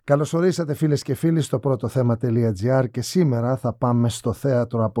Καλώς ορίσατε φίλες και φίλοι στο protothema.gr και σήμερα θα πάμε στο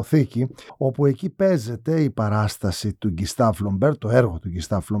Θέατρο Αποθήκη, όπου εκεί παίζεται η παράσταση του Γκυστάβ Φλομπέρ, το έργο του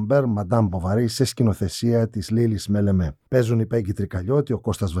Γκυστάβ Φλομπέρ, «Η Μαντάμ Μποβαρί», σε σκηνοθεσία της Λίλλυς Μελεμέ. Παίζουν η Πέγκυ Τρικαλιώτη, ο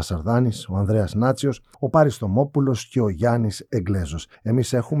Κώστας Βασαρδάνης, ο Ανδρέας Νάτσιος, ο Πάρης Τομόπουλος και ο Γιάννης Εγγλέζος.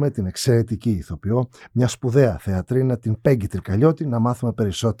 Εμείς έχουμε την εξαιρετική ηθοποιό, μια σπουδαία θεατρίνα, την Πέγκυ Τρικαλιώτη, να μάθουμε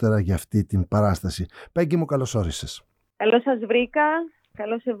περισσότερα για αυτή την παράσταση. Πέγκυ μου, καλώς όρισες. Καλώς σας βρήκα.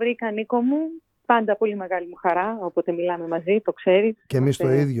 Καλώς σε βρήκα, Νίκο μου. Πάντα πολύ μεγάλη μου χαρά, όποτε μιλάμε μαζί, το ξέρεις. Και εμείς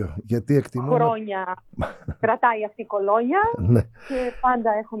το ίδιο, γιατί εκτιμούμε... Χρόνια κρατάει αυτή η κολόνια ναι. Και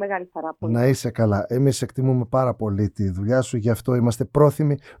πάντα έχω μεγάλη χαρά. Πολύ. Να είσαι καλά. Εμείς εκτιμούμε πάρα πολύ τη δουλειά σου, γι' αυτό είμαστε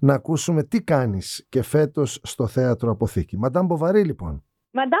πρόθυμοι να ακούσουμε τι κάνεις και φέτος στο Θέατρο Αποθήκη. Μαντάμ Μποβαρί, λοιπόν.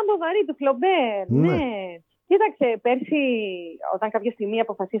 Μαντάμ Μποβαρί του Φλομπέρ, ναι. Κοίταξε, πέρσι όταν κάποια στιγμή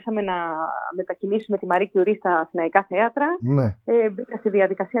αποφασίσαμε να μετακινήσουμε τη Μαρή Κιουρί στα αθηναϊκά θέατρα, μπήκα στη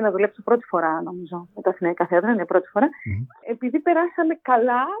διαδικασία να δουλέψω πρώτη φορά, νομίζω, με τα αθηναϊκά θέατρα, είναι πρώτη φορά. Επειδή περάσαμε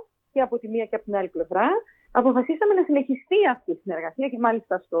καλά και από τη μία και από την άλλη πλευρά, αποφασίσαμε να συνεχιστεί αυτή η συνεργασία και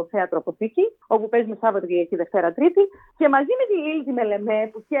μάλιστα στο Θέατρο Αποθήκη, όπου παίζουμε Σάββατο, Κυριακή, Δευτέρα, Τρίτη, και μαζί με τη Λίλλυς Μελεμέ,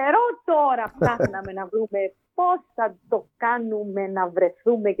 που καιρό τώρα ψάχναμε να βρούμε πώς θα το κάνουμε να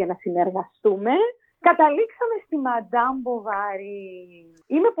βρεθούμε και να συνεργαστούμε. Καταλήξαμε στη Μαντάμ Μποβαρί.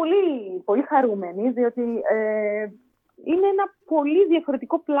 Είμαι πολύ, πολύ χαρούμενη, διότι είναι ένα πολύ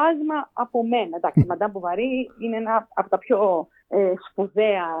διαφορετικό πλάσμα από μένα. Εντάξει, η Μαντάμ Μποβαρί είναι ένα από τα πιο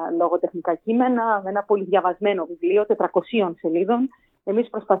σπουδαία λογοτεχνικά κείμενα, με ένα πολύ διαβασμένο βιβλίο, 400 σελίδων. Εμείς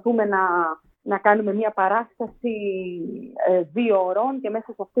προσπαθούμε να κάνουμε μια παράσταση 2 ώρων και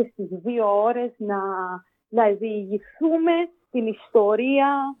μέσα σε αυτές τις 2 ώρες να διηγηθούμε την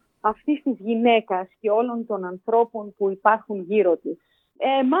ιστορία αυτής της γυναίκας και όλων των ανθρώπων που υπάρχουν γύρω της.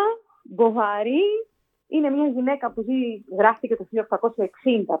 Μποβαρί είναι μια γυναίκα που γράφτηκε το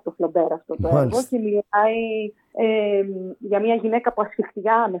 1860 από το Φλομπέρ αυτό το έργο και μιλάει για μια γυναίκα που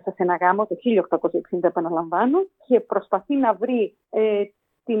ασφιχτιά μέσα σε ένα γάμο το 1860, επαναλαμβάνω, και προσπαθεί να βρει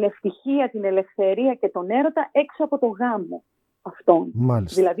την ευτυχία, την ελευθερία και τον έρωτα έξω από το γάμο αυτόν.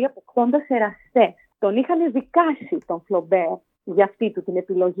 Δηλαδή αποκτώντας εραστές. Τον είχαν δικάσει τον Φλομπέρ για αυτή του την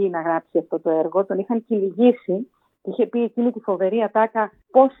επιλογή να γράψει αυτό το έργο. Τον είχαν κυνηγήσει και είχε πει εκείνη τη φοβερή ατάκα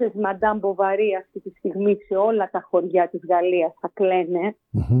πόσες Μαντάμ Μποβαρί αυτή τη στιγμή σε όλα τα χωριά της Γαλλίας θα κλαίνε.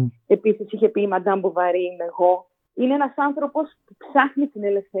 Επίσης είχε πει η Μαντάμ Μποβαρί είμαι εγώ. Είναι ένας άνθρωπος που ψάχνει την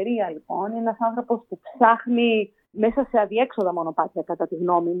ελευθερία, λοιπόν. Είναι ένας άνθρωπος που ψάχνει μέσα σε αδιέξοδα μονοπάτια, κατά τη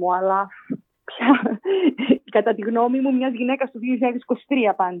γνώμη μου, αλλά κατά τη γνώμη μου μιας γυναίκας του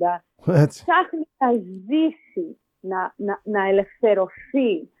 2023 πάντα. Έτσι. Ψάχνει να ζήσει, να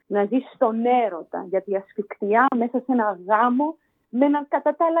ελευθερωθεί, να ζήσει στον έρωτα, γιατί η ασφικτιά μέσα σε ένα γάμο με έναν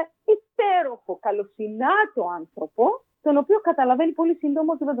κατά τα άλλα υπέροχο, καλοσυνάτο άνθρωπο, τον οποίο καταλαβαίνει πολύ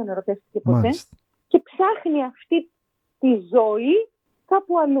σύντομα ότι δεν τον ερωτεύτηκε ποτέ. Και ψάχνει αυτή τη ζωή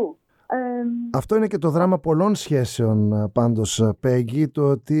κάπου αλλού. Αυτό είναι και το δράμα πολλών σχέσεων πάντως, Πέγκυ, το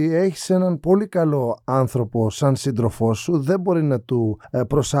ότι έχεις έναν πολύ καλό άνθρωπο σαν σύντροφό σου, δεν μπορεί να του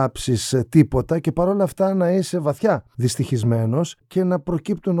προσάψεις τίποτα και παρόλα αυτά να είσαι βαθιά δυστυχισμένος και να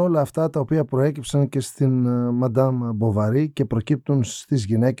προκύπτουν όλα αυτά τα οποία προέκυψαν και στην Μαντάμ Μποβαρί και προκύπτουν στις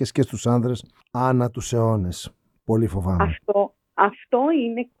γυναίκες και στους άνδρες ανά τους αιώνες. Πολύ φοβάμαι.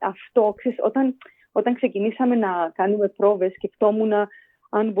 Αυτό ξέρεις, όταν ξεκινήσαμε να κάνουμε πρόβες, σκεφτόμουν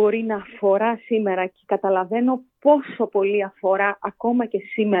αν μπορεί να αφορά σήμερα και καταλαβαίνω πόσο πολύ αφορά ακόμα και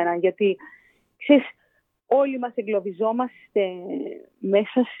σήμερα, γιατί ξέρεις, όλοι μας εγκλωβιζόμαστε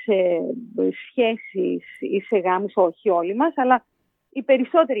μέσα σε σχέσεις ή σε γάμους, όχι όλοι μας, αλλά οι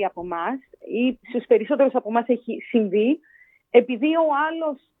περισσότεροι από εμάς ή στους περισσότερους από εμάς έχει συμβεί, επειδή ο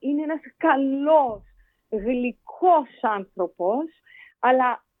άλλος είναι ένας καλός, γλυκός άνθρωπος,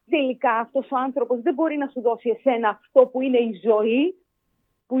 αλλά τελικά αυτός ο άνθρωπος δεν μπορεί να σου δώσει εσένα αυτό που είναι η ζωή,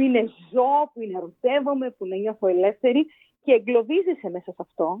 που είναι ζω, που είναι ερωτεύομαι, που είναι νιώθω ελεύθερη, και εγκλωβίζεσαι μέσα σε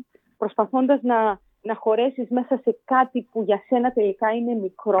αυτό, προσπαθώντας να χωρέσεις μέσα σε κάτι που για σένα τελικά είναι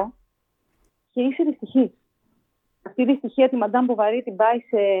μικρό και είσαι δυστυχής. Αυτή η δυστυχία τη Μαντάμ Μποβαρί την πάει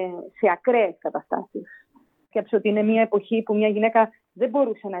σε ακραίες καταστάσεις. Σκέψου ότι είναι μια εποχή που μια γυναίκα δεν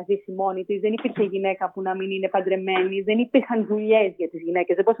μπορούσε να ζήσει μόνη της, δεν υπήρχε γυναίκα που να μην είναι παντρεμένη, δεν υπήρχαν δουλειές για τις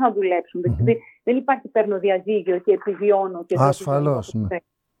γυναίκες, δεν μπορούσαν να δουλέψουν. Δεν υπάρχει παίρνω διαζύγιο και επιβιώνω. Και ασφαλώς, ναι.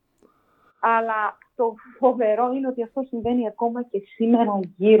 Αλλά το φοβερό είναι ότι αυτό συμβαίνει ακόμα και σήμερα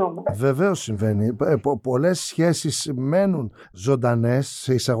γύρω μας. Βεβαίως συμβαίνει. Πολλές σχέσεις μένουν ζωντανές,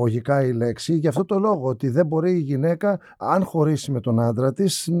 σε εισαγωγικά η λέξη, για αυτό το λόγο, ότι δεν μπορεί η γυναίκα, αν χωρίσει με τον άντρα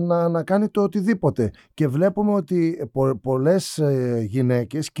της, να κάνει το οτιδήποτε. Και βλέπουμε ότι πολλές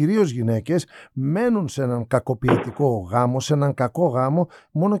γυναίκες, κυρίως γυναίκες, μένουν σε έναν κακοποιητικό γάμο, σε έναν κακό γάμο,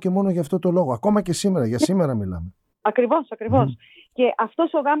 μόνο και μόνο για αυτό το λόγο. Ακόμα και σήμερα, για σήμερα μιλάμε. Ακριβώς. Και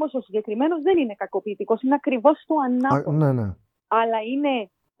αυτός ο γάμος ο συγκεκριμένος δεν είναι κακοποιητικός, είναι ακριβώς το ανάποδο. Ναι. Αλλά είναι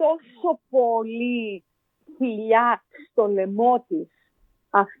τόσο πολύ φιλιά στο λαιμό της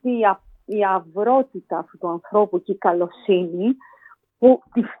αυτή η αυρότητα αυτού του ανθρώπου και η καλοσύνη, που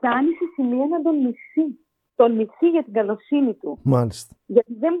τη φτάνει σε σημείο να τον μισεί. Τον μισεί για την καλοσύνη του. Μάλιστα.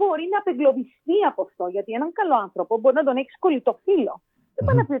 Γιατί δεν μπορεί να απεγκλωβιστεί από αυτό. Γιατί έναν καλό άνθρωπο μπορεί να τον έχεις κολλητοφίλο. Δεν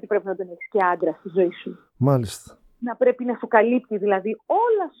πάει να πει ότι πρέπει να τον έχεις και άντρα στη ζωή σου. Μάλιστα. Να πρέπει να σου καλύπτει δηλαδή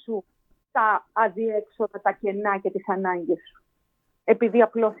όλα σου τα αδιέξοδα, τα κενά και τις ανάγκες σου. Επειδή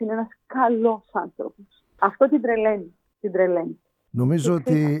απλώς είναι ένας καλός άνθρωπος. Αυτό την τρελαίνει. Νομίζω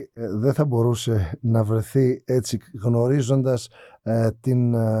ότι δεν θα μπορούσε να βρεθεί έτσι, γνωρίζοντας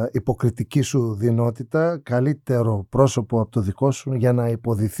την υποκριτική σου δυνότητα, καλύτερο πρόσωπο από το δικό σου για να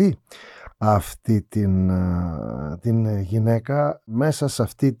υποδηθεί αυτή την γυναίκα μέσα σε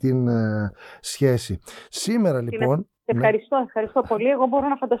αυτή την σχέση. Σήμερα λοιπόν... Ευχαριστώ πολύ. Εγώ μπορώ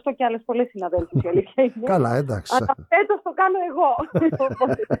να φανταστώ και άλλες πολλές συναδέλφους, η αλήθεια είναι. Καλά, εντάξει. Αλλά φέτος το κάνω εγώ.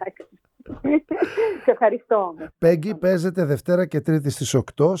 Σε ευχαριστώ. Πέγκυ, παίζεται Δευτέρα και Τρίτη στις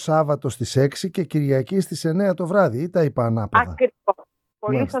 8, Σάββατο στις 6 και Κυριακή στις 9 το βράδυ, ή τα είπα ανάποδα? Ακριβώς.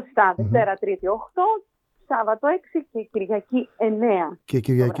 Πολύ σωστά. Δευτέρα, Τρίτη 8, Σάββατο 6 και Κυριακή 9. Και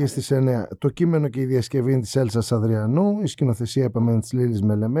Κυριακή στις 9. Το κείμενο και η διασκευή είναι της Έλσας Αδριανού, η σκηνοθεσία είπαμε της Λίλλυς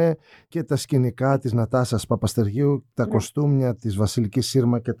Μελεμέ και τα σκηνικά της Νατάσας Παπαστεργίου, τα κοστούμια της Βασιλικής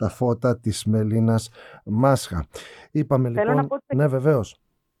Σύρμα και τα φώτα της Μελίνας Μάσχα. Είπαμε λοιπόν... Ναι, βεβαίως.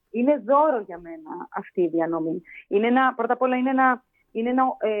 Είναι δώρο για μένα αυτή η διανομή. Πρώτα απ' όλα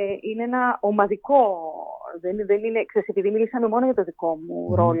είναι ένα ομαδικό, δεν είναι, ξέρεις, επειδή μιλήσαμε μόνο για το δικό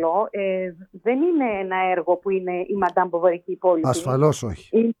μου ρόλο, δεν είναι ένα έργο που είναι η Μαντάμ Μποβαρί και η υπόλοιπη. Ασφαλώς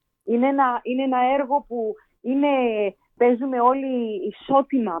όχι. Είναι ένα έργο που παίζουμε όλοι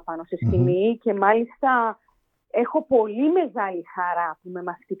ισότιμα πάνω σε σκηνή και μάλιστα έχω πολύ μεγάλη χαρά που είμαι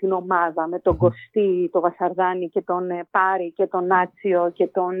με αυτή την ομάδα, με τον Κωστή, τον Βασαρδάνη και τον Πάρη και τον Άτσιο και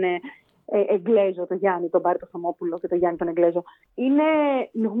τον Εγγλέζο, τον Γιάννη, τον Πάρη τον Θωμόπουλο και τον Γιάννη τον Εγγλέζο.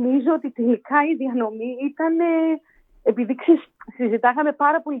 Νομίζω ότι τελικά η διανομή ήταν, επειδή συζητάγαμε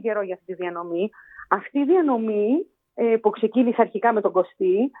πάρα πολύ καιρό για αυτή τη διανομή, αυτή η διανομή που ξεκίνησε αρχικά με τον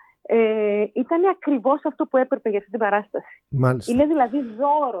Κωστή, ήταν ακριβώς αυτό που έπρεπε για αυτή την παράσταση. Μάλιστα. Είναι δηλαδή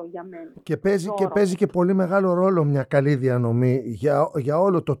δώρο για μένα. Και παίζει και πολύ μεγάλο ρόλο μια καλή διανομή για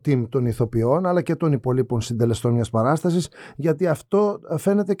όλο το team των ηθοποιών, αλλά και των υπολείπων συντελεστών μιας παράστασης, γιατί αυτό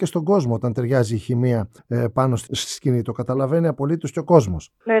φαίνεται και στον κόσμο όταν ταιριάζει η χημεία πάνω στη σκηνή. Το καταλαβαίνει απολύτως και ο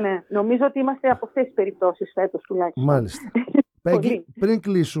κόσμος. Ναι. Νομίζω ότι είμαστε από αυτές τις περιπτώσεις φέτος τουλάχιστον. Μάλιστα. Πέγκυ, πριν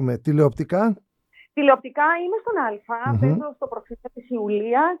κλείσουμε, τηλεοπτικά. Τηλεοπτικά είμαι στον Α, παίζω στο προφίλ της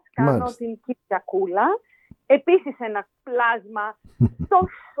Ιουλίας, κάνω την Κυριακούλα. Επίσης ένα πλάσμα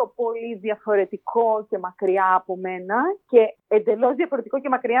τόσο πολύ διαφορετικό και μακριά από μένα και εντελώς διαφορετικό και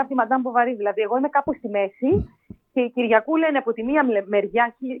μακριά από τη Μαντάμ Μποβαρί. Δηλαδή εγώ είμαι κάπου στη μέση και η Κυριακούλα είναι από τη μία μεριά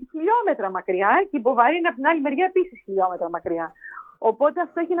χιλιόμετρα μακριά και η Μποβαρί είναι από την άλλη μεριά επίσης χιλιόμετρα μακριά. Οπότε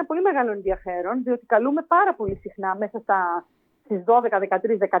αυτό έχει ένα πολύ μεγάλο ενδιαφέρον, διότι καλούμε πάρα πολύ συχνά μέσα στις 12,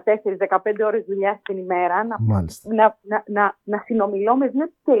 13, 14, 15 ώρες δουλειά την ημέρα να συνομιλώ με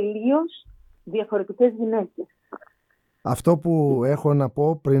δύο τελείως διαφορετικές γυναίκες. Αυτό που έχω να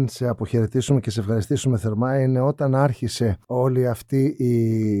πω πριν σε αποχαιρετήσουμε και σε ευχαριστήσουμε θερμά είναι όταν άρχισε όλη αυτή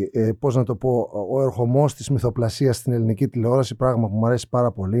ο ερχομός της μυθοπλασίας στην ελληνική τηλεόραση, πράγμα που μου αρέσει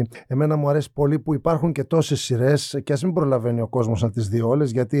πάρα πολύ. Εμένα μου αρέσει πολύ που υπάρχουν και τόσες σειρές και ας μην προλαβαίνει ο κόσμος να τις δει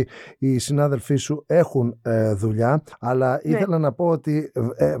όλες, γιατί οι συνάδελφοί σου έχουν δουλειά, αλλά ήθελα να πω ότι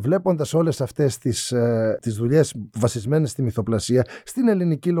βλέποντας όλες αυτές τις δουλειές βασισμένες στη μυθοπλασία, στην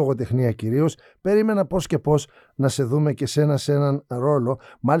ελληνική λογοτεχνία κυρίως, περίμενα πώς και πώς να σε δούμε και σε έναν ρόλο.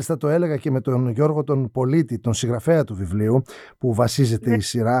 Μάλιστα το έλεγα και με τον Γιώργο τον Πολίτη, τον συγγραφέα του βιβλίου που βασίζεται η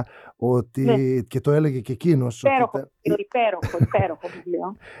σειρά, ότι και το έλεγε και εκείνος. Υπέροχο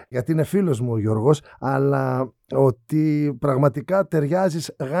βιβλίο. Γιατί είναι φίλος μου ο Γιώργος, αλλά ότι πραγματικά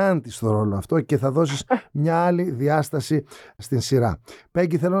ταιριάζεις γάντι στο ρόλο αυτό και θα δώσεις μια άλλη διάσταση στην σειρά.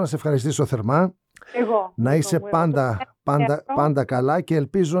 Πέγκυ, θέλω να σε ευχαριστήσω θερμά. Να είσαι πάντα καλά και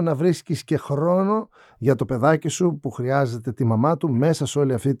ελπίζω να βρίσκεις και χρόνο για το παιδάκι σου που χρειάζεται τη μαμά του μέσα σε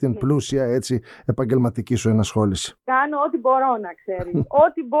όλη αυτή την πλούσια έτσι επαγγελματική σου ενασχόληση. Κάνω ό,τι μπορώ, να ξέρεις.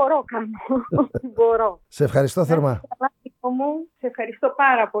 Ό,τι μπορώ κάνω. Ό,τι μπορώ. Σε ευχαριστώ θερμά. Σε ευχαριστώ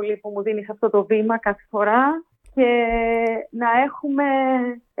πάρα πολύ που μου δίνεις αυτό το βήμα κάθε φορά. Και να έχουμε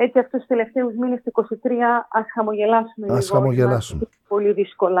έτσι αυτούς τους τελευταίους μήνες του 23, ας χαμογελάσουμε λίγο. Ας χαμογελάσουμε. Είναι πολύ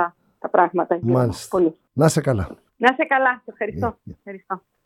δύσκολα τα πράγματα. Μάλιστα. Πολύ. Να είσαι καλά. Να είσαι καλά. Σε ευχαριστώ. Ευχαριστώ.